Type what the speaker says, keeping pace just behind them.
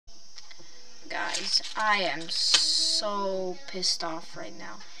Guys, I am so pissed off right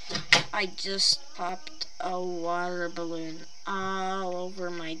now. I just popped a water balloon all over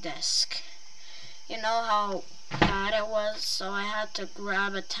my desk. You know how bad it was? So I had to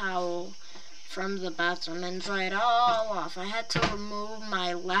grab a towel from the bathroom and dry it all off. I had to remove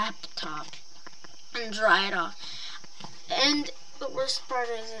my laptop and dry it off. And the worst part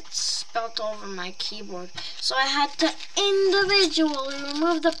is it spilled over my keyboard. So I had to individually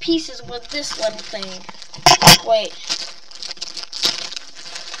remove the pieces with this little thing. Wait.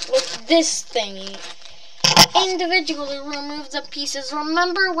 With this thingy. Individually remove the pieces.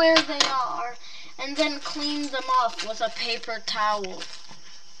 Remember where they are. And then clean them off with a paper towel.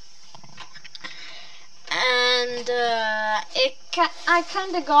 And I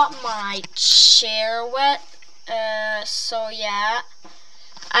kind of got my chair wet. So yeah,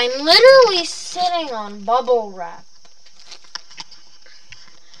 I'm literally sitting on bubble wrap.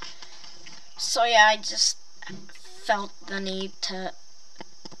 So yeah, I just felt the need to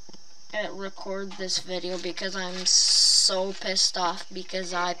record this video because I'm so pissed off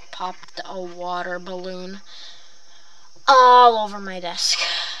because I popped a water balloon all over my desk.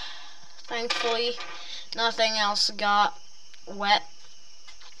 Thankfully, nothing else got wet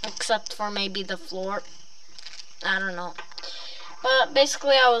except for maybe the floor. I don't know. But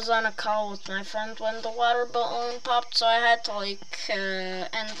basically I was on a call with my friend when the water balloon popped, so I had to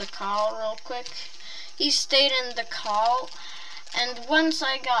end the call real quick. He stayed in the call, and once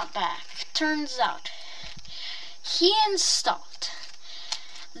I got back, turns out he installed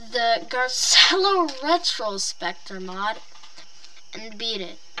the Garcello Retrospector mod and beat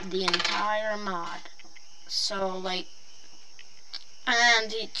it, the entire mod. So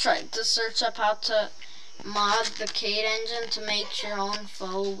and he tried to search up how to mod the Kate engine to make your own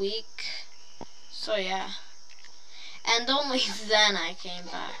faux weak. So yeah. And only then I came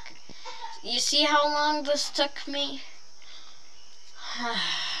back. You see how long this took me?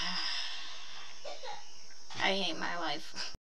 I hate my life.